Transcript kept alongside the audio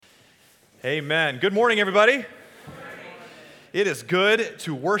Amen. Good morning, everybody. It is good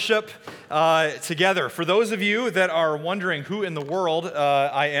to worship together. For those of you that are wondering who in the world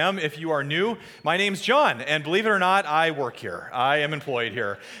I am, if you are new, my name's John, and believe it or not, I work here. I am employed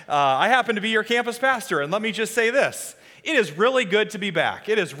here. I happen to be your campus pastor, and let me just say this. It is really good to be back.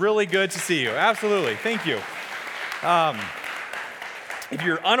 It is really good to see you. Absolutely. Thank you. If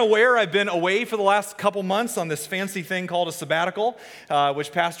you're unaware, I've been away for the last couple months on this fancy thing called a sabbatical,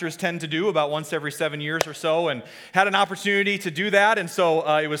 which pastors tend to do about once every 7 years or so, and had an opportunity to do that. And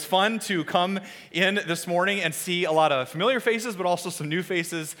so it was fun to come in this morning and see a lot of familiar faces, but also some new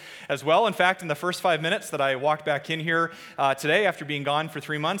faces as well. In fact, in the first 5 minutes that I walked back in here today, after being gone for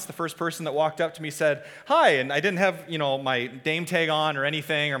 3 months, the first person that walked up to me said, "Hi," and I didn't have, my name tag on or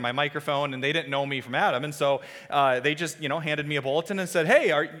anything, or my microphone, and they didn't know me from Adam. And so they just, handed me a bulletin and said,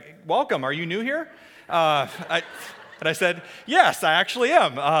 "Hey, welcome. Are you new here?" And I said, "Yes, I actually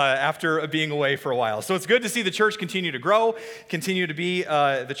am," after being away for a while. So it's good to see the church continue to grow, continue to be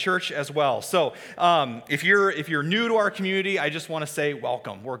the church as well. So if you're new to our community, I just want to say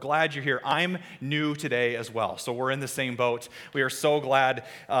welcome. We're glad you're here. I'm new today as well, so we're in the same boat. We are so glad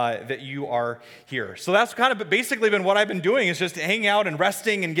that you are here. So that's kind of basically been what I've been doing, is just hanging out and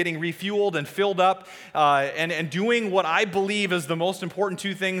resting and getting refueled and filled up and doing what I believe is the most important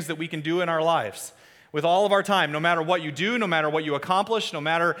two things that we can do in our lives. With all of our time, no matter what you do, no matter what you accomplish, no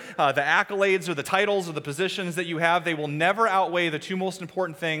matter the accolades or the titles or the positions that you have, they will never outweigh the two most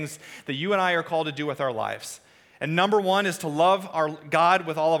important things that you and I are called to do with our lives. And number one is to love our God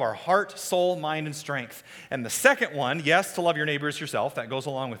with all of our heart, soul, mind, and strength. And the second one, yes, to love your neighbors yourself, that goes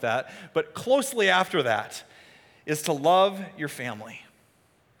along with that, but closely after that is to love your family.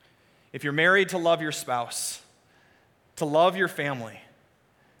 If you're married, to love your spouse, to love your family,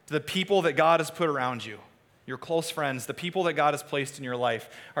 the people that God has put around you, your close friends, the people that God has placed in your life.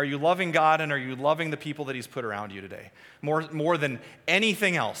 Are you loving God, and are you loving the people that He's put around you today? More than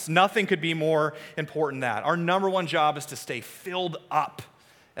anything else. Nothing could be more important than that. Our number one job is to stay filled up.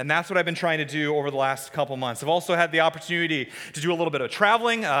 And that's what I've been trying to do over the last couple months. I've also had the opportunity to do a little bit of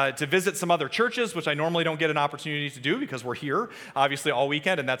traveling, to visit some other churches, which I normally don't get an opportunity to do because we're here, obviously, all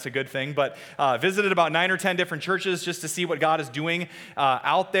weekend, and that's a good thing. But visited about 9 or 10 different churches just to see what God is doing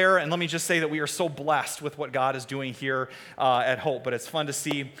out there. And let me just say that we are so blessed with what God is doing here at Hope. But it's fun to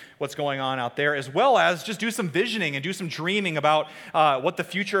see what's going on out there, as well as just do some visioning and do some dreaming about what the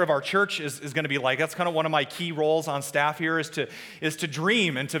future of our church is going to be like. That's kind of one of my key roles on staff here, is to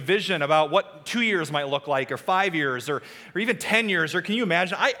dream and to vision about what 2 years might look like, or 5 years, or even 10 years. Or can you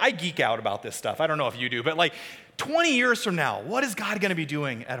imagine? I geek out about this stuff. I don't know if you do, but like 20 years from now, what is God going to be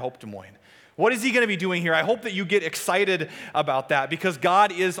doing at Hope Des Moines? What is He going to be doing here? I hope that you get excited about that, because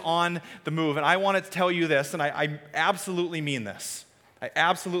God is on the move. And I wanted to tell you this, and I absolutely mean this. I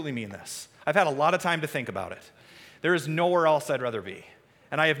absolutely mean this. I've had a lot of time to think about it. There is nowhere else I'd rather be.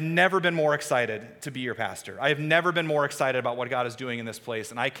 And I have never been more excited to be your pastor. I have never been more excited about what God is doing in this place,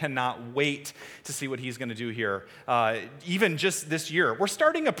 and I cannot wait to see what He's going to do here, even just this year. We're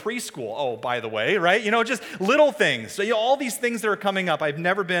starting a preschool, oh, by the way, right? Just little things. So, all these things that are coming up, I've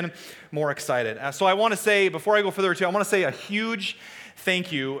never been more excited. So I want to say, before I go further, I want to say a huge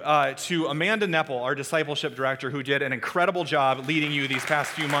thank you to Amanda Nepple, our discipleship director, who did an incredible job leading you these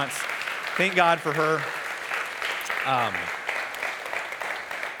past few months. Thank God for her.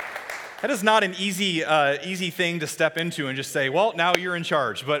 That is not an easy thing to step into and just say, well, now you're in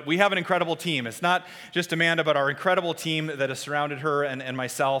charge. But we have an incredible team. It's not just Amanda, but our incredible team that has surrounded her and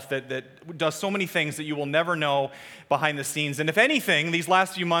myself that does so many things that you will never know behind the scenes. And if anything, these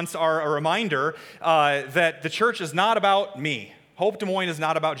last few months are a reminder that the church is not about me. Hope Des Moines is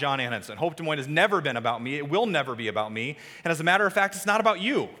not about John Annenson. Hope Des Moines has never been about me. It will never be about me. And as a matter of fact, it's not about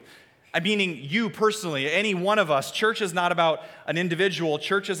you. I'm meaning you personally, any one of us. Church is not about an individual.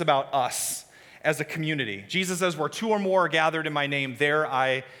 Church is about us as a community. Jesus says, where 2 or more are gathered in my name, there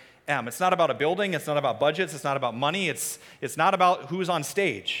I am. It's not about a building. It's not about budgets. It's not about money. It's not about who's on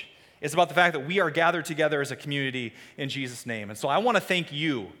stage. It's about the fact that we are gathered together as a community in Jesus' name. And so I want to thank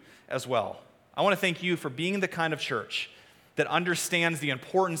you as well. I want to thank you for being the kind of church that understands the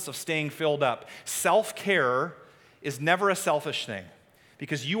importance of staying filled up. Self-care is never a selfish thing,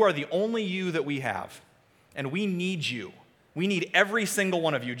 because you are the only you that we have, and we need you. We need every single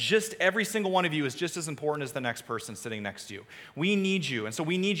one of you. Just every single one of you is just as important as the next person sitting next to you. We need you, and so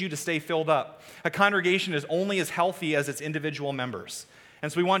we need you to stay filled up. A congregation is only as healthy as its individual members,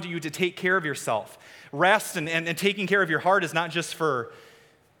 and so we want you to take care of yourself. Rest and taking care of your heart is not just for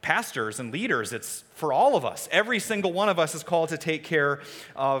pastors and leaders. It's for all of us. Every single one of us is called to take care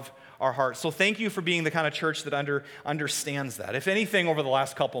of our hearts. So thank you for being the kind of church that understands that. If anything, over the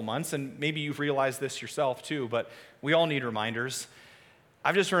last couple months, and maybe you've realized this yourself too, but we all need reminders.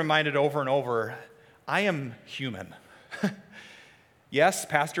 I've just been reminded over and over, I am human. Yes,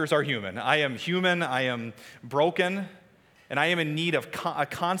 pastors are human. I am human, I am broken, and I am in need of a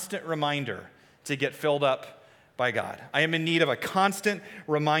constant reminder to get filled up by God. I am in need of a constant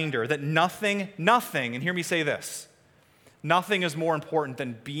reminder that nothing, and hear me say this, nothing is more important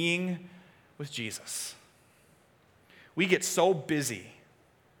than being with Jesus. We get so busy.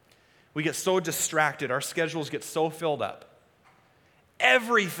 We get so distracted. Our schedules get so filled up.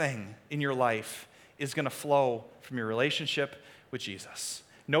 Everything in your life is going to flow from your relationship with Jesus.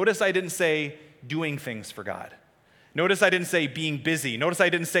 Notice I didn't say doing things for God. Notice I didn't say being busy. Notice I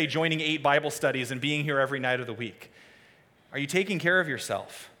didn't say joining 8 Bible studies and being here every night of the week. Are you taking care of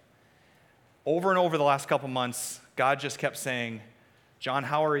yourself? Over and over the last couple months, God just kept saying, John,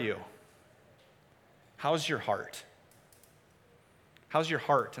 how are you? How's your heart? How's your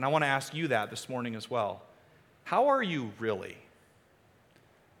heart? And I want to ask you that this morning as well. How are you really?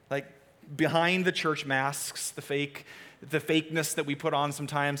 Like behind the church masks, the fakeness that we put on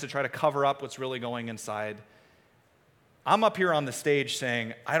sometimes to try to cover up what's really going inside. I'm up here on the stage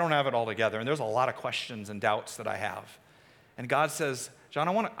saying, I don't have it all together, and there's a lot of questions and doubts that I have. And God says,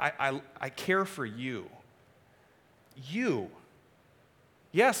 John, I care for you. You.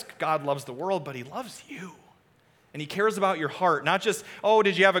 Yes, God loves the world, but he loves you. And he cares about your heart. Not just, oh,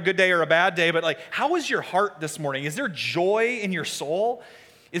 did you have a good day or a bad day, but like, how is your heart this morning? Is there joy in your soul?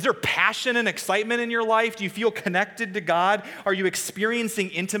 Is there passion and excitement in your life? Do you feel connected to God? Are you experiencing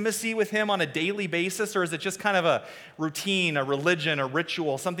intimacy with him on a daily basis? Or is it just kind of a routine, a religion, a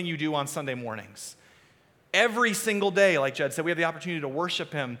ritual, something you do on Sunday mornings? Every single day, like Jed said, we have the opportunity to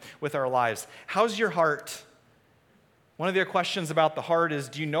worship him with our lives. How's your heart? One of their questions about the heart is,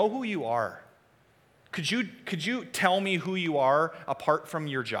 do you know who you are? Could you tell me who you are apart from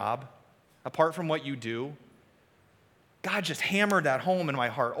your job, apart from what you do? God just hammered that home in my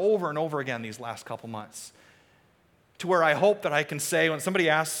heart over and over again these last couple months, to where I hope that I can say, when somebody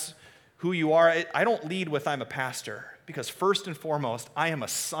asks who you are, I don't lead with I'm a pastor, because first and foremost, I am a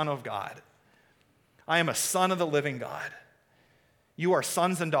son of God. I am a son of the living God. You are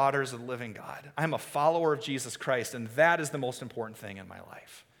sons and daughters of the living God. I am a follower of Jesus Christ, and that is the most important thing in my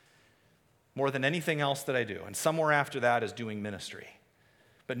life, more than anything else that I do. And somewhere after that is doing ministry.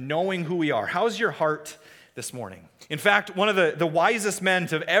 But knowing who we are. How's your heart this morning? In fact, one of the wisest men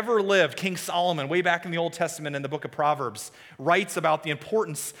to have ever lived, King Solomon, way back in the Old Testament in the book of Proverbs, writes about the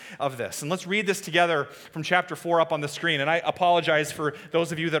importance of this. And let's read this together from chapter 4 up on the screen. And I apologize for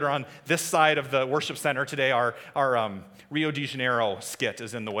those of you that are on this side of the worship center today. Our Rio de Janeiro skit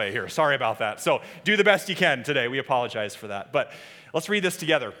is in the way here. Sorry about that. So do the best you can today. We apologize for that. But let's read this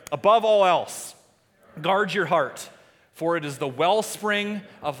together. Above all else, guard your heart, for it is the wellspring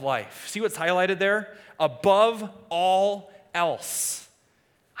of life. See what's highlighted there? Above all else.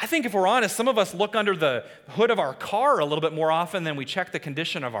 I think if we're honest, some of us look under the hood of our car a little bit more often than we check the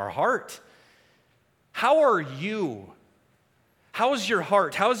condition of our heart. How are you? How's your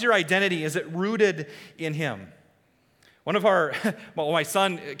heart? How's your identity? Is it rooted in him? One of my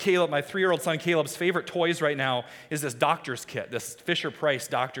son, Caleb, my 3-year-old son Caleb's favorite toys right now is this doctor's kit, this Fisher-Price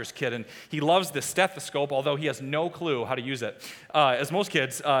doctor's kit. And he loves this stethoscope, although he has no clue how to use it, as most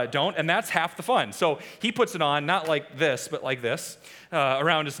kids don't. And that's half the fun. So he puts it on, not like this, but like this,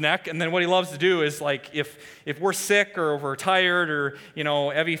 around his neck. And then what he loves to do is, like, if we're sick or if we're tired or,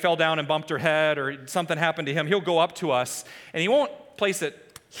 Evie fell down and bumped her head or something happened to him, he'll go up to us and he won't place it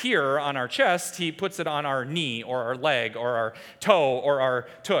here on our chest. He puts it on our knee or our leg or our toe or our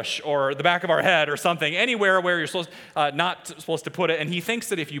tush or the back of our head or something, anywhere where you're not supposed to put it. And he thinks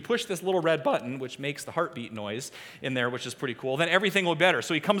that if you push this little red button, which makes the heartbeat noise in there, which is pretty cool, then everything will be better.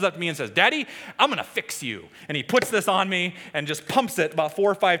 So he comes up to me and says, Daddy, I'm going to fix you. And he puts this on me and just pumps it about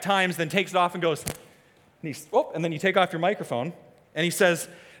 4 or 5 times, then takes it off and goes, and then you take off your microphone and he says,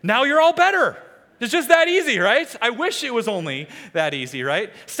 now you're all better. It's just that easy, right? I wish it was only that easy,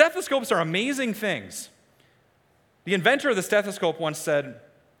 right? Stethoscopes are amazing things. The inventor of the stethoscope once said,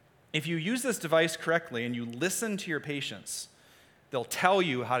 if you use this device correctly and you listen to your patients, they'll tell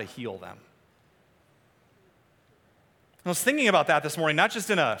you how to heal them. I was thinking about that this morning, not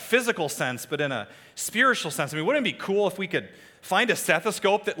just in a physical sense, but in a spiritual sense. I mean, wouldn't it be cool if we could find a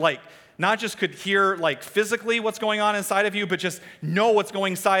stethoscope that, not just could hear, physically what's going on inside of you, but just know what's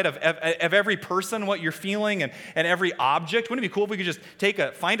going inside of every person, what you're feeling, and every object? Wouldn't it be cool if we could just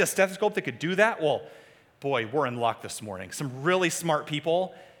find a stethoscope that could do that? Well, boy, we're in luck this morning. Some really smart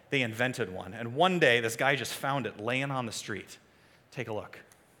people, they invented one. And one day, this guy just found it laying on the street. Take a look.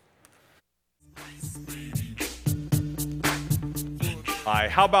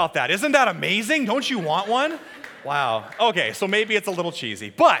 How about that? Isn't that amazing? Don't you want one? Wow. Okay, so maybe it's a little cheesy,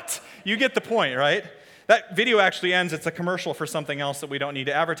 but you get the point, right? That video actually ends, it's a commercial for something else that we don't need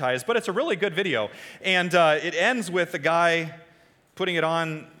to advertise, but it's a really good video. And it ends with the guy putting it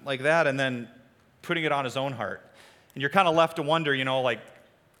on like that and then putting it on his own heart. And you're kind of left to wonder, like,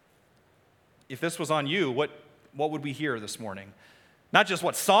 if this was on you, what would we hear this morning? Not just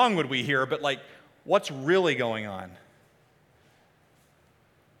what song would we hear, but like, what's really going on?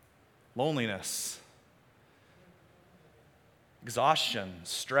 Loneliness, exhaustion,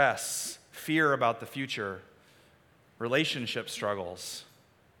 stress, fear about the future, relationship struggles,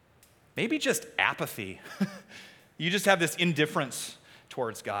 maybe just apathy. You just have this indifference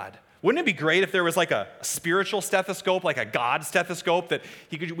towards God. Wouldn't it be great if there was like a spiritual stethoscope, like a God stethoscope, that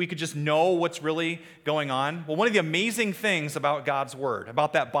we could just know what's really going on? Well, one of the amazing things about God's Word,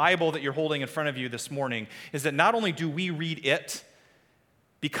 about that Bible that you're holding in front of you this morning, is that not only do we read it,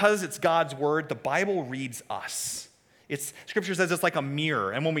 because it's God's Word, the Bible reads us. Scripture says it's like a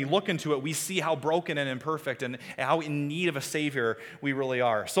mirror, and when we look into it, we see how broken and imperfect and how in need of a Savior we really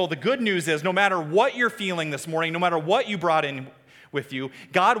are. So the good news is, no matter what you're feeling this morning, no matter what you brought in with you,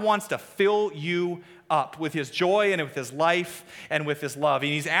 God wants to fill you up with His joy and with His life and with His love.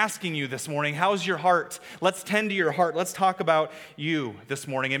 And He's asking you this morning, how's your heart? Let's tend to your heart. Let's talk about you this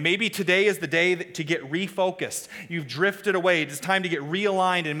morning. And maybe today is the day to get refocused. You've drifted away. It's time to get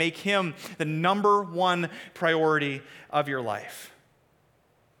realigned and make Him the number one priority of your life.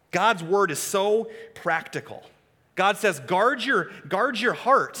 God's Word is so practical. God says, guard your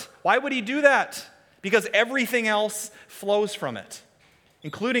heart. Why would He do that? Because everything else flows from it,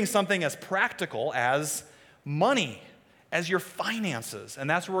 including something as practical as money, as your finances. And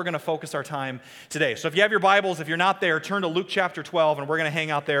that's where we're going to focus our time today. So if you have your Bibles, if you're not there, turn to Luke chapter 12, and we're going to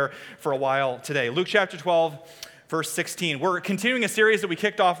hang out there for a while today. Luke chapter 12, verse 16. We're continuing a series that we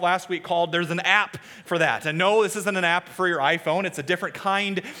kicked off last week called There's an App for That. And no, this isn't an app for your iPhone. It's a different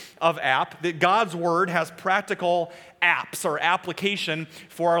kind of app. That God's Word has practical apps or application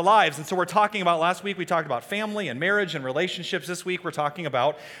for our lives. And so we're talking about, last week we talked about family and marriage and relationships. This week we're talking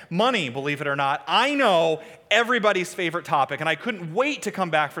about money, believe it or not. I know everybody's favorite topic, and I couldn't wait to come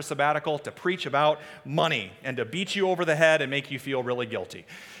back for sabbatical to preach about money and to beat you over the head and make you feel really guilty.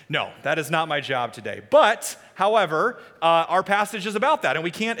 No, that is not my job today. But, however, our passage is about that, and we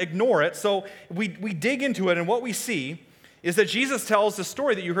can't ignore it. So we dig into it, and what we see is that Jesus tells the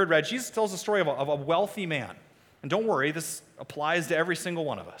story that you heard read. Jesus tells the story of a wealthy man. And don't worry, this applies to every single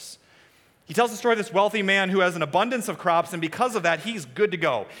one of us. He tells the story of this wealthy man who has an abundance of crops, and because of that, he's good to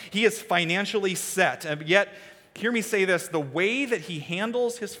go. He is financially set. And yet, hear me say this, the way that he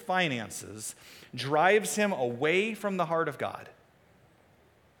handles his finances drives him away from the heart of God.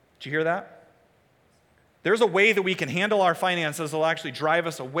 Did you hear that? There's a way that we can handle our finances that will actually drive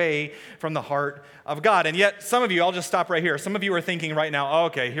us away from the heart of God. And yet, some of you, I'll just stop right here. Some of you are thinking right now, oh,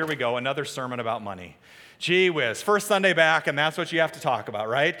 okay, here we go, another sermon about money. Gee whiz, first Sunday back, and that's what you have to talk about,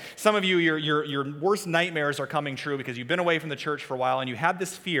 right? Some of you, your worst nightmares are coming true because you've been away from the church for a while, and you have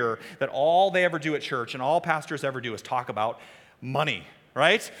this fear that all they ever do at church and all pastors ever do is talk about money,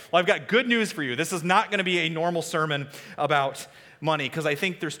 right? Well, I've got good news for you. This is not going to be a normal sermon about money, because I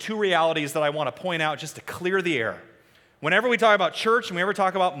think there's two realities that I want to point out just to clear the air. Whenever we talk about church and we ever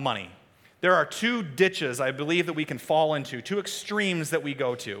talk about money, there are two ditches, I believe, that we can fall into, two extremes that we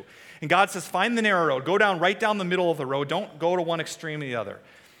go to. And God says, find the narrow road. Go right down the middle of the road. Don't go to one extreme or the other.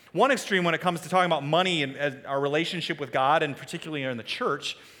 One extreme when it comes to talking about money and our relationship with God, and particularly in the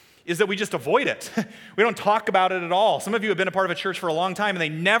church, is that we just avoid it. We don't talk about it at all. Some of you have been a part of a church for a long time, and they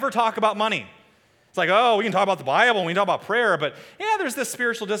never talk about money. It's like, oh, we can talk about the Bible, and we can talk about prayer, but yeah, there's this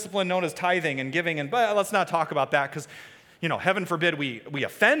spiritual discipline known as tithing and giving, but let's not talk about that because, heaven forbid we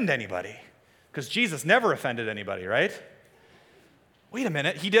offend anybody, because Jesus never offended anybody, right? Wait a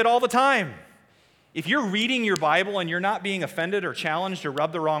minute, He did all the time. If you're reading your Bible and you're not being offended or challenged or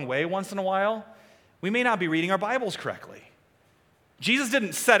rubbed the wrong way once in a while, we may not be reading our Bibles correctly. Jesus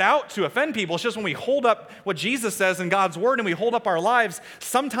didn't set out to offend people. It's just when we hold up what Jesus says in God's Word and we hold up our lives,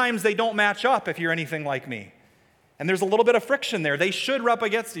 sometimes they don't match up if you're anything like me. And there's a little bit of friction there. They should rub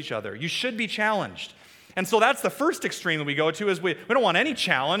against each other. You should be challenged. And so that's the first extreme that we go to, is we don't want any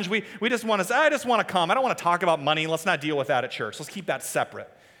challenge. We just want to say, I just want to come. I don't want to talk about money. Let's not deal with that at church. Let's keep that separate.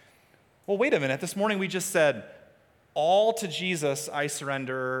 Well, wait a minute. This morning we just said, all to Jesus I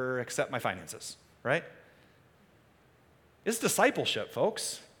surrender except my finances, right? It's discipleship,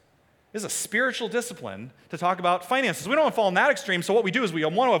 folks. It's a spiritual discipline to talk about finances. We don't want to fall in that extreme, so what we do is we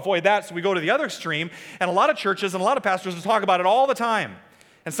want to avoid that, so we go to the other extreme, and a lot of churches and a lot of pastors will talk about it all the time.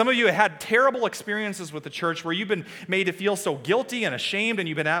 And some of you have had terrible experiences with the church where you've been made to feel so guilty and ashamed, and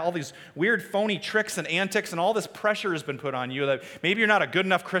you've been at all these weird phony tricks and antics, and all this pressure has been put on you that maybe you're not a good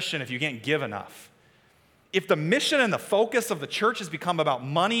enough Christian if you can't give enough. If the mission and the focus of the church has become about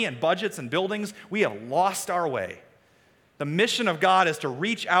money and budgets and buildings, we have lost our way. The mission of God is to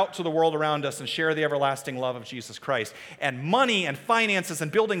reach out to the world around us and share the everlasting love of Jesus Christ. And money and finances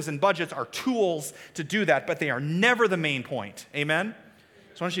and buildings and budgets are tools to do that, but they are never the main point. Amen?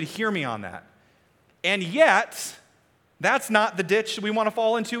 So I want you to hear me on that. And yet, that's not the ditch we want to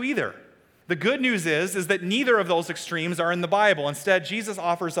fall into either. The good news is that neither of those extremes are in the Bible. Instead, Jesus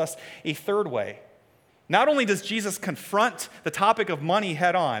offers us a third way. Not only does Jesus confront the topic of money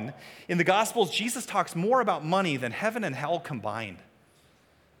head on, in the Gospels, Jesus talks more about money than heaven and hell combined.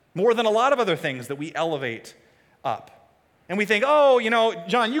 More than a lot of other things that we elevate up. And we think, oh,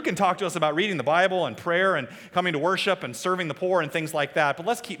 John, you can talk to us about reading the Bible and prayer and coming to worship and serving the poor and things like that, but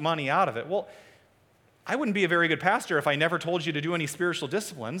let's keep money out of it. Well, I wouldn't be a very good pastor if I never told you to do any spiritual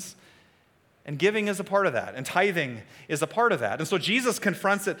disciplines. And giving is a part of that, and tithing is a part of that. And so Jesus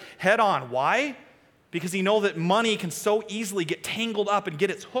confronts it head on. Why? Because he knows that money can so easily get tangled up and get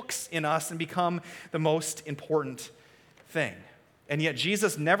its hooks in us and become the most important thing. And yet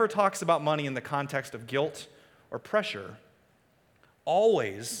Jesus never talks about money in the context of guilt or pressure.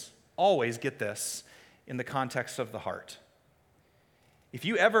 Always get this in the context of the heart. If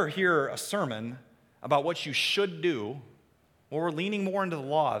you ever hear a sermon about what you should do, well, we're leaning more into the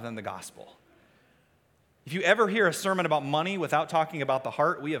law than the gospel. If you ever hear a sermon about money without talking about the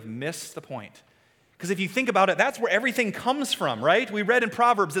heart, we have missed the point. Because if you think about it, that's where everything comes from, right? We read in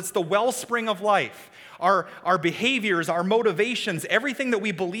Proverbs, it's the wellspring of life. Our behaviors, our motivations, everything that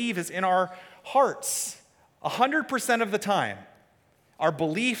we believe is in our hearts. 100% of the time, our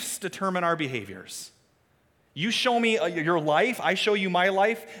beliefs determine our behaviors. You show me your life, I show you my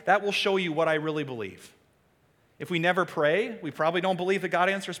life, that will show you what I really believe. If we never pray, we probably don't believe that God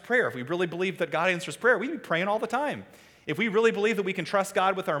answers prayer. If we really believe that God answers prayer, we'd be praying all the time. If we really believe that we can trust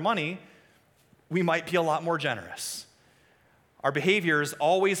God with our money, we might be a lot more generous. Our behaviors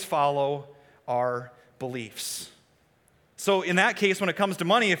always follow our beliefs. So in that case, when it comes to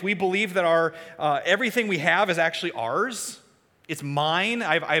money, if we believe that our everything we have is actually ours, it's mine,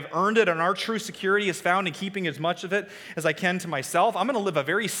 I've earned it, and our true security is found in keeping as much of it as I can to myself, I'm going to live a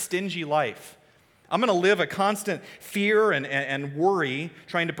very stingy life. I'm going to live a constant fear and worry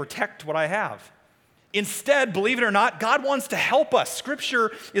trying to protect what I have. Instead, believe it or not, God wants to help us.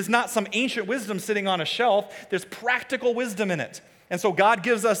 Scripture is not some ancient wisdom sitting on a shelf. There's practical wisdom in it. And so God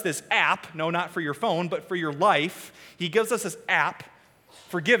gives us this app, no, not for your phone, but for your life. He gives us this app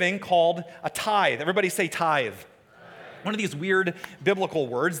for giving called a tithe. Everybody say tithe. One of these weird biblical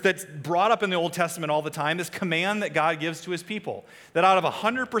words that's brought up in the Old Testament all the time, this command that God gives to his people, that out of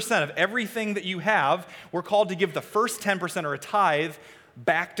 100% of everything that you have, we're called to give the first 10% or a tithe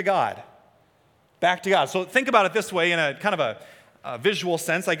back to God. Back to God. So think about it this way in a kind of a visual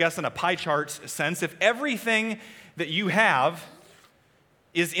sense, I guess in a pie chart sense. If everything that you have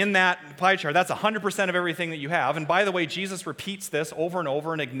is in that pie chart, that's 100% of everything that you have. And by the way, Jesus repeats this over and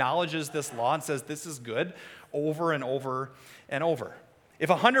over and acknowledges this law and says this is good over and over and over. If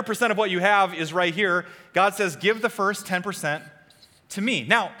 100% of what you have is right here, God says give the first 10% to me.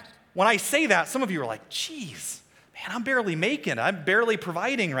 Now, when I say that, some of you are like, geez, man, I'm barely making it. I'm barely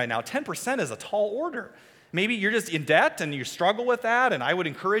providing right now. 10% is a tall order. Maybe you're just in debt and you struggle with that, and I would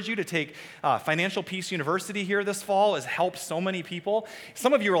encourage you to take Financial Peace University here this fall. It's helped so many people.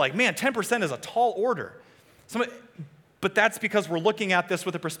 Some of you are like, man, 10% is a tall order. But that's because we're looking at this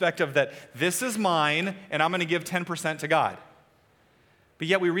with the perspective that this is mine, and I'm going to give 10% to God. But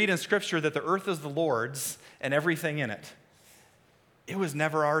yet we read in Scripture that the earth is the Lord's and everything in it. It was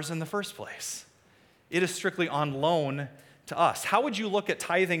never ours in the first place. It is strictly on loan to us. How would you look at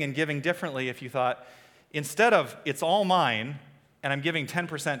tithing and giving differently if you thought, instead of it's all mine and I'm giving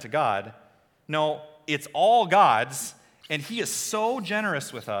 10% to God, no, it's all God's, and He is so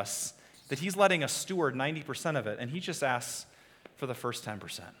generous with us that He's letting us steward 90% of it, and He just asks for the first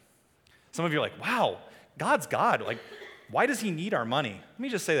 10%. Some of you are like, wow, God's God. Like, why does He need our money? Let me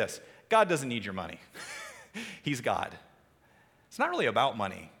just say this. God doesn't need your money. He's God. It's not really about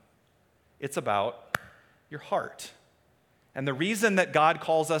money. It's about your heart. And the reason that God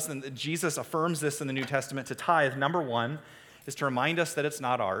calls us, and Jesus affirms this in the New Testament, to tithe, number one, is to remind us that it's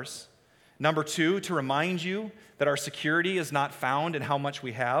not ours. Number two, to remind you that our security is not found in how much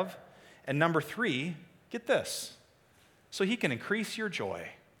we have. And number three, get this, so He can increase your joy.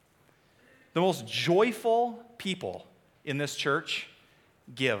 The most joyful people in this church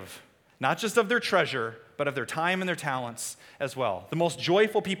give, not just of their treasure, but of their time and their talents as well. The most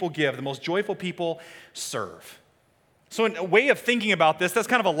joyful people give. The most joyful people serve. So in a way of thinking about this, that's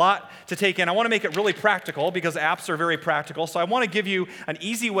kind of a lot to take in. I want to make it really practical because apps are very practical. So I want to give you an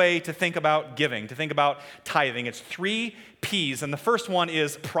easy way to think about giving, to think about tithing. It's 3 P's, and the first one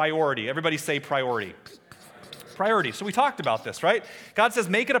is priority. Everybody say priority. Priority. So we talked about this, right? God says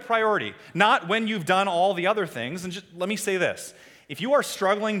make it a priority, not when you've done all the other things. And just let me say this. If you are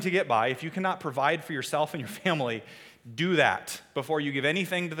struggling to get by, if you cannot provide for yourself and your family, do that before you give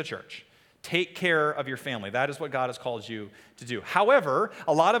anything to the church. Take care of your family. That is what God has called you to do. However,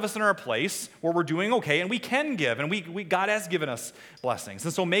 a lot of us are in a place where we're doing okay and we can give, and God has given us blessings.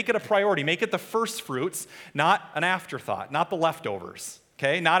 And so make it a priority. Make it the first fruits, not an afterthought, not the leftovers.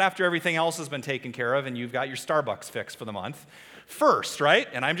 Okay? Not after everything else has been taken care of and you've got your Starbucks fix for the month. First, right?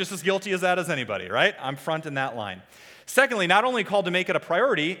 And I'm just as guilty as that as anybody, right? I'm front in that line. Secondly, not only called to make it a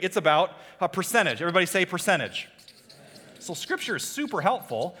priority, it's about a percentage. Everybody say percentage. So Scripture is super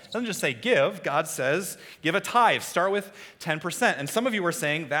helpful. It doesn't just say give. God says give a tithe. Start with 10%. And some of you are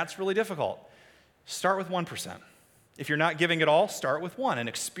saying that's really difficult. Start with 1%. If you're not giving at all, start with 1 and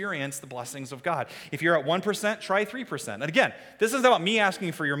experience the blessings of God. If you're at 1%, try 3%. And again, this isn't about me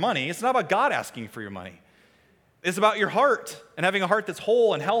asking for your money. It's not about God asking for your money. It's about your heart and having a heart that's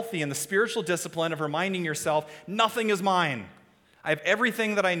whole and healthy and the spiritual discipline of reminding yourself, nothing is mine. I have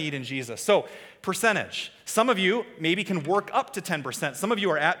everything that I need in Jesus. So, percentage. Some of you maybe can work up to 10%. Some of you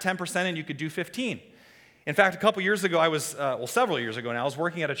are at 10% and you could do 15%. In fact, a couple years ago, several years ago now, I was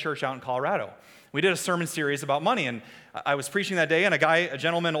working at a church out in Colorado. We did a sermon series about money, and I was preaching that day,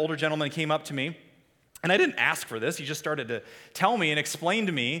 and older gentleman came up to me, and I didn't ask for this. He just started to tell me and explain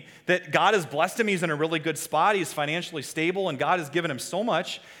to me that God has blessed him. He's in a really good spot. He's financially stable, and God has given him so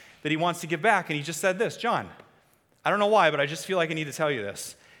much that he wants to give back. And he just said this, John, I don't know why, but I just feel like I need to tell you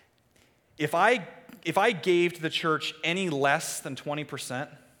this. If I gave to the church any less than 20%,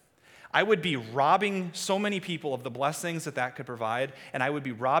 I would be robbing so many people of the blessings that could provide, and I would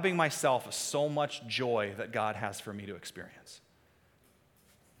be robbing myself of so much joy that God has for me to experience.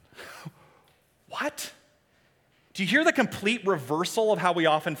 What? Do you hear the complete reversal of how we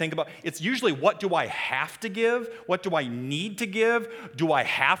often think about? It's usually, what do I have to give? What do I need to give? Do I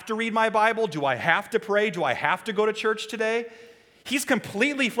have to read my Bible? Do I have to pray? Do I have to go to church today? He's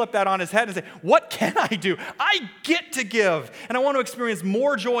completely flipped that on his head and said, what can I do? I get to give, and I want to experience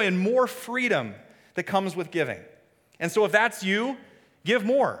more joy and more freedom that comes with giving. And so if that's you, give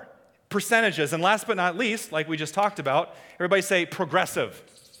more. Percentages. And last but not least, like we just talked about, everybody say progressive.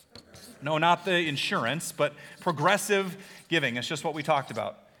 No, not the insurance, but progressive giving. It's just what we talked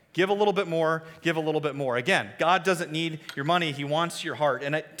about. Give a little bit more, give a little bit more. Again, God doesn't need your money. He wants your heart.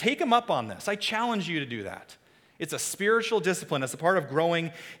 And take him up on this. I challenge you to do that. It's a spiritual discipline. It's a part of growing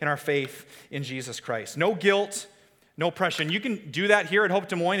in our faith in Jesus Christ. No guilt, no pressure. And you can do that here at Hope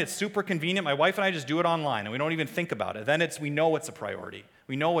Des Moines. It's super convenient. My wife and I just do it online, and we don't even think about it. Then we know it's a priority.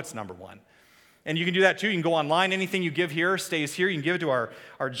 We know it's number one. And you can do that too. You can go online. Anything you give here stays here. You can give it to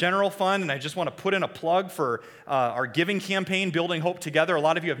our general fund. And I just want to put in a plug for our giving campaign, Building Hope Together. A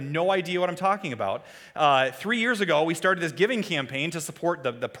lot of you have no idea what I'm talking about. 3 years ago, we started this giving campaign to support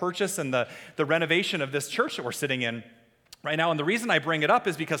the purchase and the renovation of this church that we're sitting in right now. And the reason I bring it up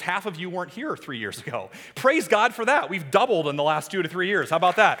is because half of you weren't here 3 years ago. Praise God for that. We've doubled in the last 2 to 3 years. How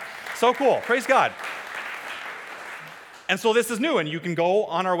about that? So cool. Praise God. And so this is new, and you can go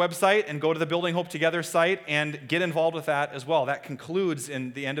on our website and go to the Building Hope Together site and get involved with that as well. That concludes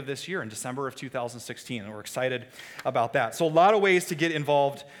in the end of this year, in December of 2016, and we're excited about that. So a lot of ways to get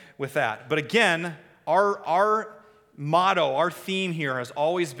involved with that. But again, our motto, our theme here has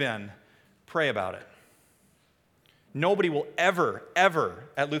always been, pray about it. Nobody will ever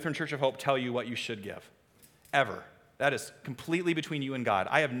at Lutheran Church of Hope tell you what you should give. Ever. That is completely between you and God.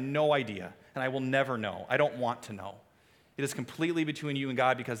 I have no idea, and I will never know. I don't want to know. It is completely between you and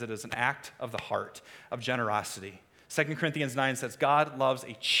God because it is an act of the heart, of generosity. 2 Corinthians 9 says, God loves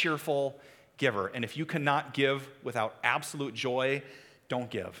a cheerful giver. And if you cannot give without absolute joy, don't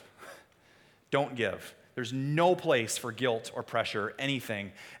give. Don't give. There's no place for guilt or pressure or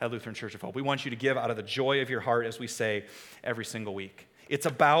anything at Lutheran Church of Hope. We want you to give out of the joy of your heart, as we say every single week. It's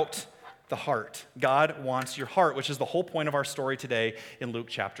about the heart. God wants your heart, which is the whole point of our story today in Luke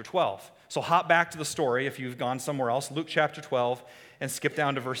chapter 12. So hop back to the story if you've gone somewhere else, Luke chapter 12, and skip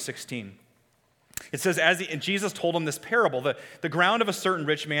down to verse 16. It says, and Jesus told him this parable, the ground of a certain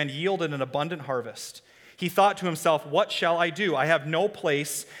rich man yielded an abundant harvest. He thought to himself, what shall I do? I have no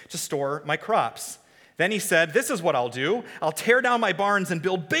place to store my crops. Then he said, this is what I'll do. I'll tear down my barns and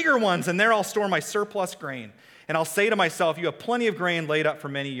build bigger ones, and there I'll store my surplus grain. And I'll say to myself, you have plenty of grain laid up for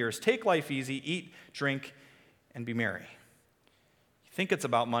many years. Take life easy, eat, drink, and be merry. You think it's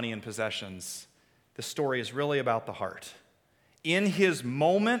about money and possessions. The story is really about the heart. In his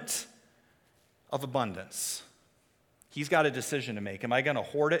moment of abundance, he's got a decision to make. Am I going to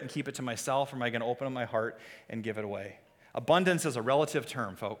hoard it and keep it to myself, or am I going to open up my heart and give it away? Abundance is a relative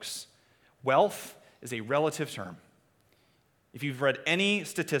term, folks. Wealth is a relative term. If you've read any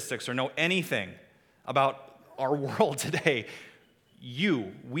statistics or know anything about our world today,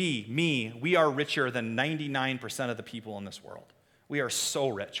 we are richer than 99% of the people in this world. We are so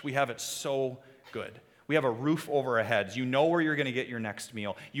rich. We have it so good. We have a roof over our heads. You know where you're going to get your next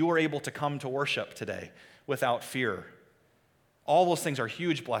meal. You are able to come to worship today without fear. All those things are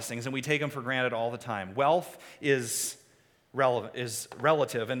huge blessings, and we take them for granted all the time. Wealth is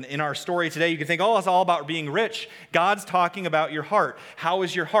relative. And in our story today, you can think, oh, it's all about being rich. God's talking about your heart. How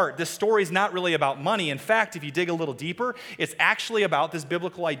is your heart? This story is not really about money. In fact, if you dig a little deeper, it's actually about this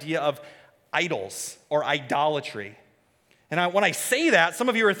biblical idea of idols or idolatry. And when I say that, some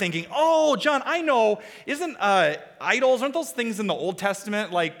of you are thinking, oh, John, I know, isn't idols, aren't those things in the Old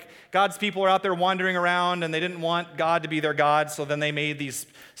Testament, like God's people are out there wandering around and they didn't want God to be their God, so then they made these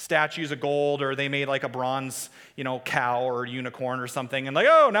statues of gold, or they made like a bronze, cow or unicorn or something, and like,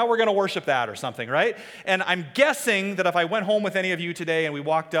 oh, now we're going to worship that or something, right? And I'm guessing that if I went home with any of you today and we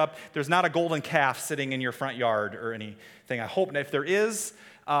walked up, there's not a golden calf sitting in your front yard or anything. I hope, if there is,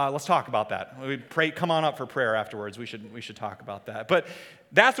 let's talk about that. We pray. Come on up for prayer afterwards. We should talk about that. But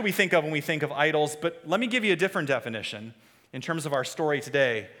that's what we think of when we think of idols. But let me give you a different definition in terms of our story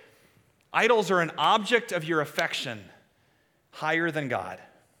today. Idols are an object of your affection higher than God.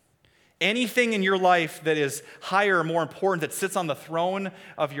 Anything in your life that is higher, more important, that sits on the throne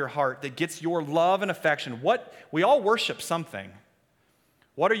of your heart, that gets your love and affection. We all worship something.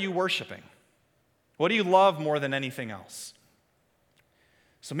 What are you worshiping? What do you love more than anything else?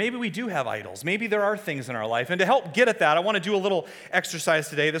 So maybe we do have idols. Maybe there are things in our life. And to help get at that, I want to do a little exercise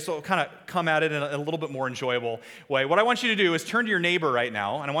today. This will kind of come at it in a little bit more enjoyable way. What I want you to do is turn to your neighbor right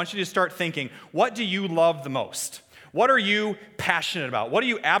now, and I want you to start thinking, what do you love the most? What are you passionate about? What do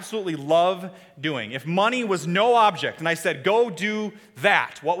you absolutely love doing? If money was no object, and I said, go do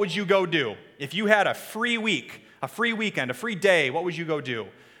that, what would you go do? If you had a free week, a free weekend, a free day, what would you go do?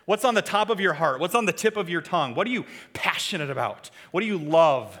 What's on the top of your heart? What's on the tip of your tongue? What are you passionate about? What do you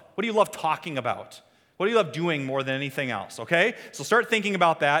love? What do you love talking about? What do you love doing more than anything else, okay? So start thinking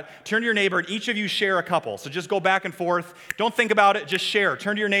about that. Turn to your neighbor, and each of you share a couple. So just go back and forth. Don't think about it, just share.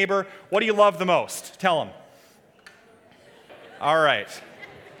 Turn to your neighbor. What do you love the most? Tell them. All right.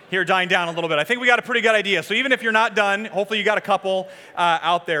 Here, dying down a little bit. I think we got a pretty good idea. So even if you're not done, hopefully you got a couple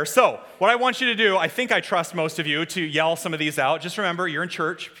out there. So what I want you to do, I think I trust most of you to yell some of these out. Just remember, you're in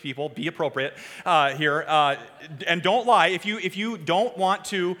church, people. Be appropriate here. And don't lie. If you don't want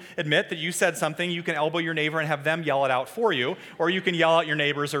to admit that you said something, you can elbow your neighbor and have them yell it out for you. Or you can yell out your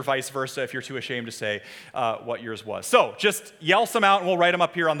neighbors, or vice versa if you're too ashamed to say what yours was. So just yell some out, and we'll write them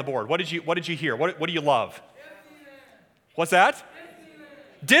up here on the board. What did you hear? What do you love? What's that?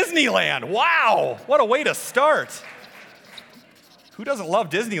 Disneyland. Wow, what a way to start. Who doesn't love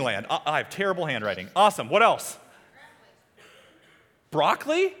Disneyland? I have terrible handwriting. Awesome. What else?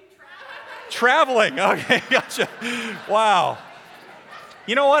 Broccoli? Traveling. Okay, gotcha. Wow.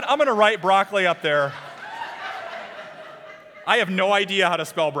 You know what? I'm going to write broccoli up there. I have no idea how to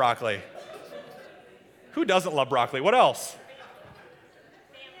spell broccoli. Who doesn't love broccoli? What else?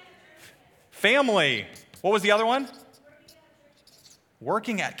 Family. What was the other one?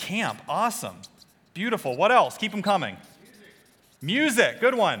 Working at camp. Awesome. Beautiful. What else? Keep them coming. Music.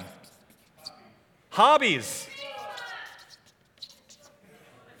 Good one. Hobbies.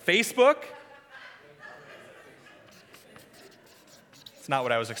 Facebook. It's not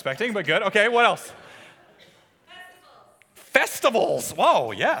what I was expecting, but good. Okay, what else? Festivals.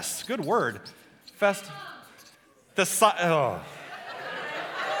 Whoa, yes. Good word. Oh.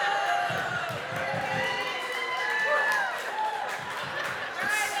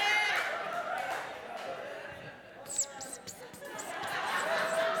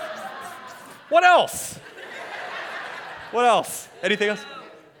 What else? What else? Anything else?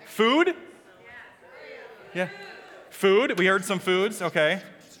 Food? Yeah. Food. We heard some foods. Okay.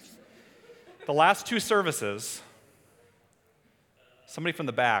 The last two services, somebody from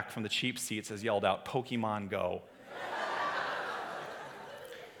the back, from the cheap seats, has yelled out, Pokemon Go.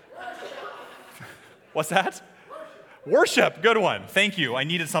 What's that? Worship. Good one. Thank you. I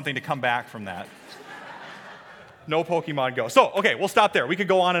needed something to come back from that. No Pokemon Go. So, okay, we'll stop there. We could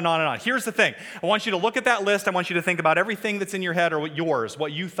go on and on and on. Here's the thing. I want you to look at that list. I want you to think about everything that's in your head or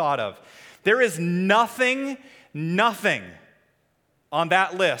what you thought of. There is nothing on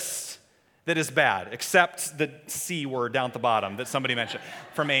that list that is bad, except the C word down at the bottom that somebody mentioned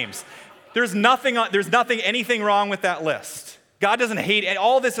from Ames. There's anything wrong with that list. God doesn't hate it.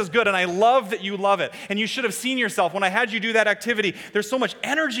 All this is good, and I love that you love it. And you should have seen yourself when I had you do that activity. There's so much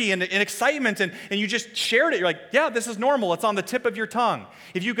energy and excitement, and you just shared it. You're like, yeah, this is normal. It's on the tip of your tongue.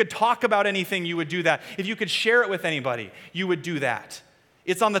 If you could talk about anything, you would do that. If you could share it with anybody, you would do that.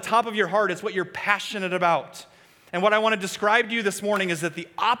 It's on the top of your heart. It's what you're passionate about. And what I want to describe to you this morning is that the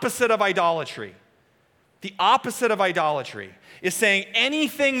opposite of idolatry is saying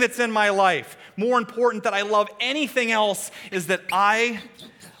anything that's in my life, more important that I love anything else, is that I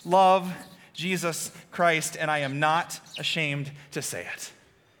love Jesus Christ and I am not ashamed to say it.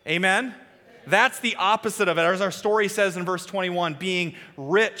 Amen? That's the opposite of it. As our story says in verse 21, being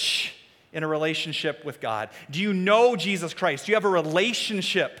rich in a relationship with God. Do you know Jesus Christ? Do you have a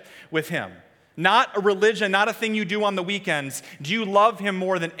relationship with Him? Not a religion, not a thing you do on the weekends. Do you love Him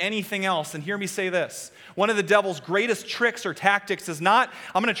more than anything else? And hear me say this. One of the devil's greatest tricks or tactics is not,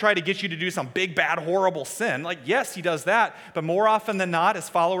 I'm going to try to get you to do some big, bad, horrible sin. Like, yes, he does that. But more often than not, as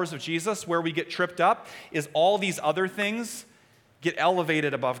followers of Jesus, where we get tripped up is all these other things get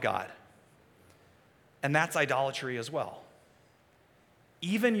elevated above God. And that's idolatry as well.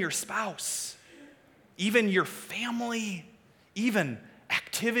 Even your spouse, even your family, even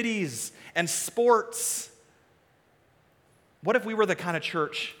activities and sports. What if we were the kind of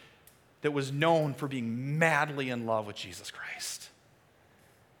church that was known for being madly in love with Jesus Christ?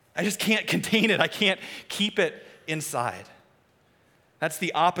 I just can't contain it. I can't keep it inside. That's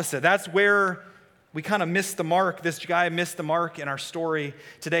the opposite. That's where we kind of missed the mark. This guy missed the mark in our story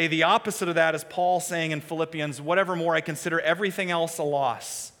today. The opposite of that is Paul saying in Philippians, whatever more I consider everything else a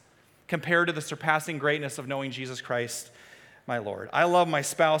loss compared to the surpassing greatness of knowing Jesus Christ, my Lord. I love my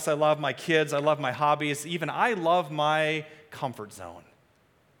spouse. I love my kids. I love my hobbies. Even I love my comfort zone.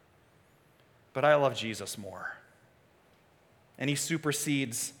 But I love Jesus more. And He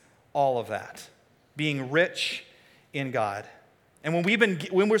supersedes all of that. Being rich in God. And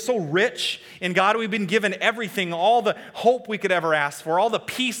when we're so rich in God, we've been given everything, all the hope we could ever ask for, all the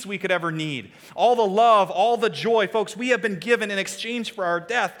peace we could ever need, all the love, all the joy. Folks, we have been given in exchange for our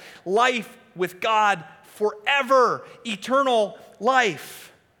death, life with God forever, eternal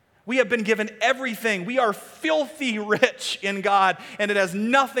life. We have been given everything. We are filthy rich in God, and it has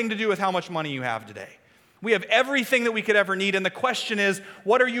nothing to do with how much money you have today. We have everything that we could ever need, and the question is,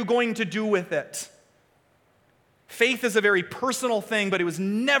 what are you going to do with it? Faith is a very personal thing, but it was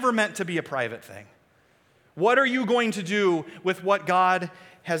never meant to be a private thing. What are you going to do with what God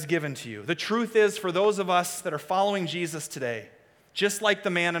has given to you? The truth is, for those of us that are following Jesus today, just like the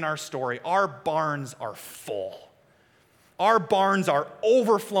man in our story, our barns are full. Our barns are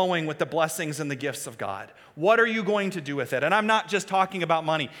overflowing with the blessings and the gifts of God. What are you going to do with it? And I'm not just talking about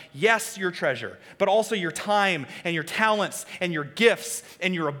money. Yes, your treasure, but also your time and your talents and your gifts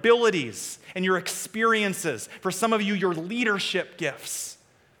and your abilities and your experiences. For some of you, your leadership gifts,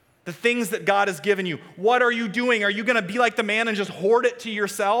 the things that God has given you. What are you doing? Are you going to be like the man and just hoard it to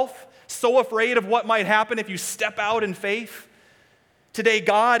yourself? So afraid of what might happen if you step out in faith? Today,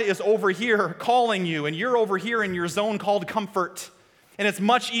 God is over here calling you, and you're over here in your zone called comfort. And it's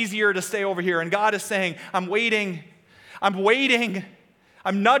much easier to stay over here. And God is saying, I'm waiting.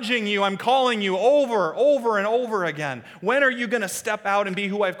 I'm nudging you. I'm calling you over and over again. When are you going to step out and be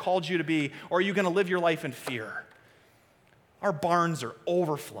who I've called you to be? Or are you going to live your life in fear? Our barns are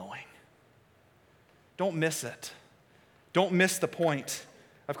overflowing. Don't miss it. Don't miss the point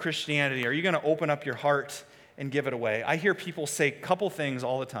of Christianity. Are you going to open up your heart and give it away? I hear people say a couple things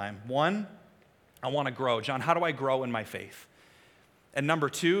all the time. One, I want to grow. John, how do I grow in my faith? And number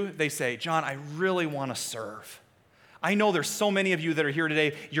two, they say, John, I really want to serve. I know there's so many of you that are here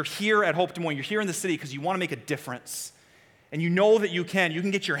today. You're here at Hope Des Moines. You're here in the city because you want to make a difference. And you know that you can. You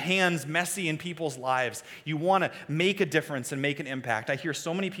can get your hands messy in people's lives. You want to make a difference and make an impact. I hear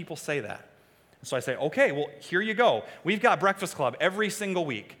so many people say that. So I say, okay, well, here you go. We've got Breakfast Club every single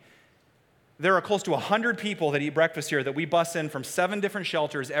week. There are close to 100 people that eat breakfast here that we bus in from 7 different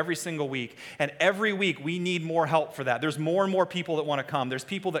shelters every single week. And every week we need more help for that. There's more and more people that want to come. There's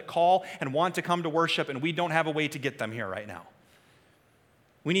people that call and want to come to worship, and we don't have a way to get them here right now.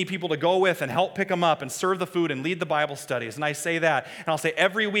 We need people to go with and help pick them up and serve the food and lead the Bible studies. And I say that, and I'll say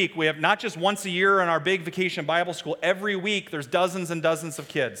every week, we have not just once a year in our big vacation Bible school, every week there's dozens and dozens of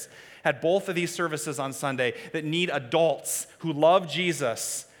kids at both of these services on Sunday that need adults who love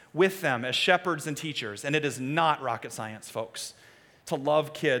Jesus with them as shepherds and teachers. And it is not rocket science, folks, to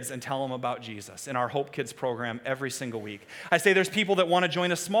love kids and tell them about Jesus in our Hope Kids program every single week. I say there's people that want to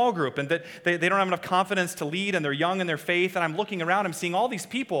join a small group and that they don't have enough confidence to lead and they're young in their faith. And I'm looking around, I'm seeing all these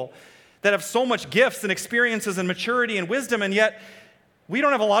people that have so much gifts and experiences and maturity and wisdom, and yet we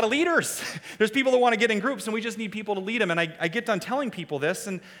don't have a lot of leaders. There's people that want to get in groups, and we just need people to lead them. And I get done telling people this,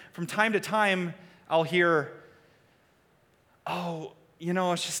 and from time to time, I'll hear, oh,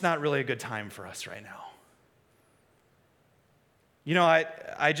 it's just not really a good time for us right now.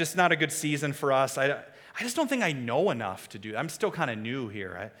 I just not a good season for us. I just don't think I know enough to do that. I'm still kind of new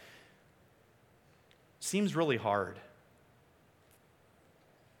here. Seems really hard.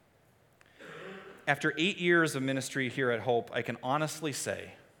 After 8 years of ministry here at Hope, I can honestly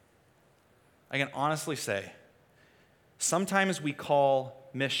say, sometimes we call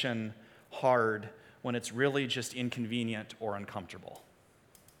mission hard when it's really just inconvenient or uncomfortable.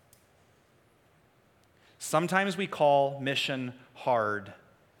 Sometimes we call mission hard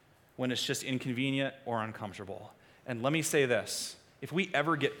when it's just inconvenient or uncomfortable. And let me say this, if we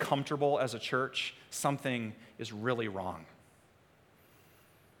ever get comfortable as a church, something is really wrong.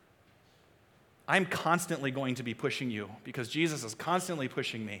 I'm constantly going to be pushing you because Jesus is constantly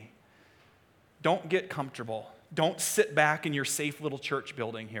pushing me. Don't get comfortable. Don't sit back in your safe little church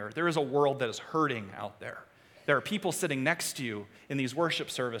building here. There is a world that is hurting out there. There are people sitting next to you in these worship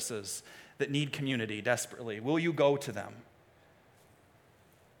services that need community desperately. Will you go to them?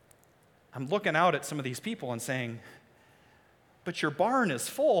 I'm looking out at some of these people and saying, but your barn is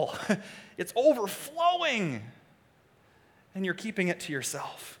full. It's overflowing. And you're keeping it to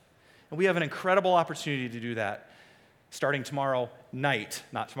yourself. And we have an incredible opportunity to do that starting tomorrow night,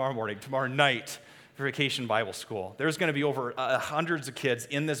 not tomorrow morning, tomorrow night for Vacation Bible School. There's going to be over hundreds of kids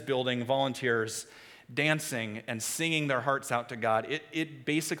in this building, volunteers, dancing and singing their hearts out to God. It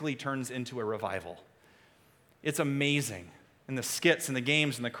basically turns into a revival. It's amazing. And the skits and the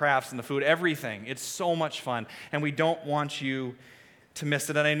games and the crafts and the food, everything. It's so much fun. And we don't want you to miss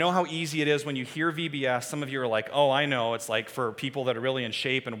it. And I know how easy it is when you hear VBS. Some of you are like, oh, I know. It's like for people that are really in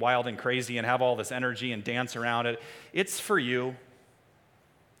shape and wild and crazy and have all this energy and dance around it. It's for you.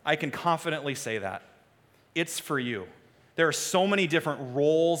 I can confidently say that. It's for you. There are so many different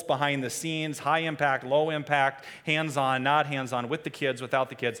roles behind the scenes, high impact, low impact, hands-on, not hands-on, with the kids, without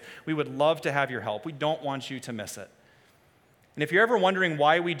the kids. We would love to have your help. We don't want you to miss it. And if you're ever wondering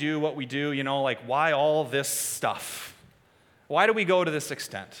why we do what we do, why all this stuff? Why do we go to this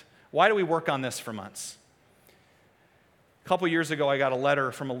extent? Why do we work on this for months? A couple years ago, I got a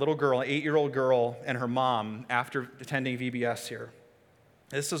letter from a little girl, an 8-year-old girl, and her mom after attending VBS here.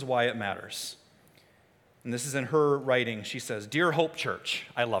 This is why it matters. And this is in her writing. She says, "Dear Hope Church,"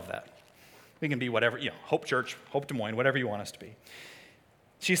 I love that. We can be whatever, Hope Church, Hope Des Moines, whatever you want us to be.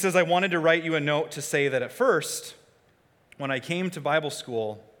 She says, "I wanted to write you a note to say that at first, when I came to Bible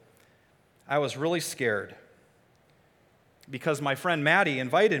school, I was really scared because my friend Maddie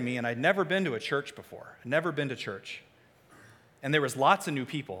invited me and I'd never been to a church before. I'd never been to church. And there was lots of new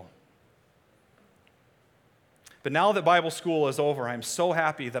people. But now that Bible school is over, I'm so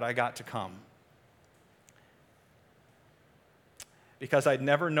happy that I got to come. Because I'd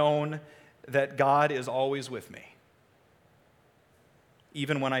never known that God is always with me,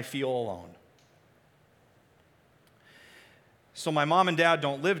 even when I feel alone. So my mom and dad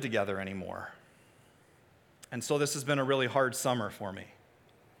don't live together anymore. And so this has been a really hard summer for me.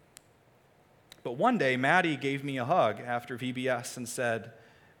 But one day, Maddie gave me a hug after VBS and said,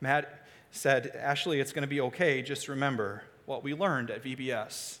 "Ashley, it's going to be okay. Just remember what we learned at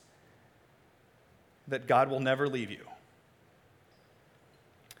VBS, that God will never leave you."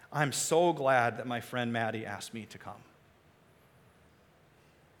 I'm so glad that my friend Maddie asked me to come.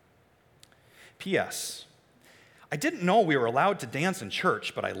 P.S. I didn't know we were allowed to dance in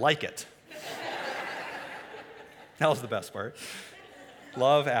church, but I like it. That was the best part.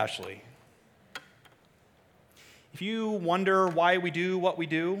 Love, Ashley. If you wonder why we do what we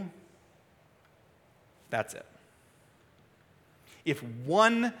do, that's it. If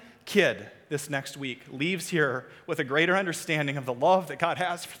one kid this next week leaves here with a greater understanding of the love that God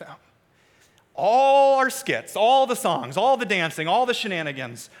has for them, all our skits, all the songs, all the dancing, all the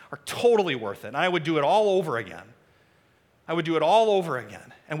shenanigans are totally worth it. And I would do it all over again. I would do it all over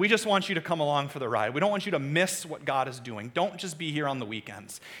again. And we just want you to come along for the ride. We don't want you to miss what God is doing. Don't just be here on the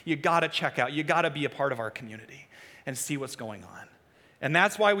weekends. You got to check out. You got to be a part of our community and see what's going on. And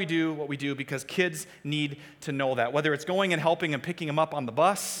that's why we do what we do, because kids need to know that. Whether it's going and helping and picking them up on the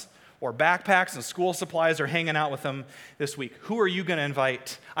bus, or backpacks and school supplies, or hanging out with them this week. Who are you going to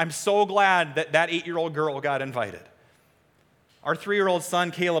invite? I'm so glad that 8-year-old girl got invited. Our 3-year-old son,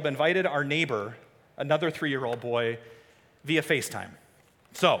 Caleb, invited our neighbor, another 3-year-old boy, via FaceTime.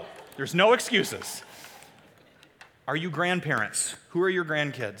 So, there's no excuses. Are you grandparents? Who are your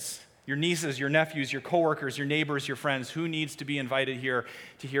grandkids? Your nieces, your nephews, your coworkers, your neighbors, your friends, who needs to be invited here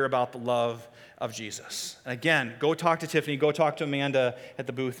to hear about the love of Jesus? And again, go talk to Tiffany, go talk to Amanda at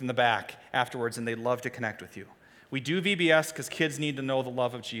the booth in the back afterwards, and they'd love to connect with you. We do VBS because kids need to know the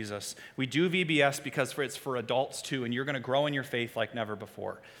love of Jesus. We do VBS because it's for adults too, and you're going to grow in your faith like never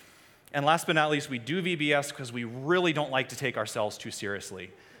before. And last but not least, we do VBS because we really don't like to take ourselves too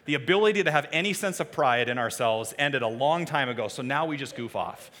seriously. The ability to have any sense of pride in ourselves ended a long time ago, so now we just goof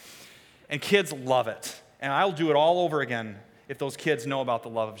off. And kids love it. And I'll do it all over again if those kids know about the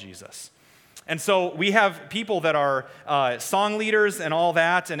love of Jesus. And so we have people that are song leaders and all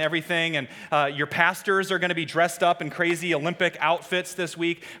that and everything, and your pastors are going to be dressed up in crazy Olympic outfits this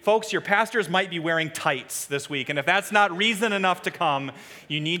week. Folks, your pastors might be wearing tights this week, and if that's not reason enough to come,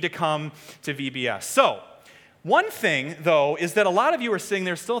 you need to come to VBS. So, one thing, though, is that a lot of you are sitting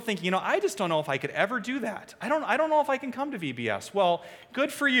there still thinking, I just don't know if I could ever do that. I don't know if I can come to VBS. Well,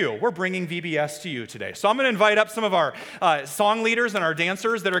 good for you. We're bringing VBS to you today. So I'm going to invite up some of our song leaders and our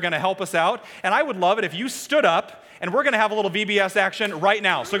dancers that are going to help us out. And I would love it if you stood up, and we're going to have a little VBS action right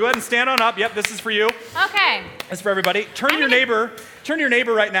now. So go ahead and stand on up. Yep, this is for you. Okay. That's for everybody. Turn to your neighbor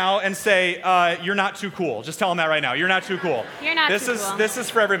right now and say, you're not too cool. Just tell them that right now. You're not too cool. You're not too cool. This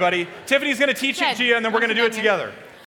is for everybody. Tiffany's going to teach it to you, and then we're going to do it together.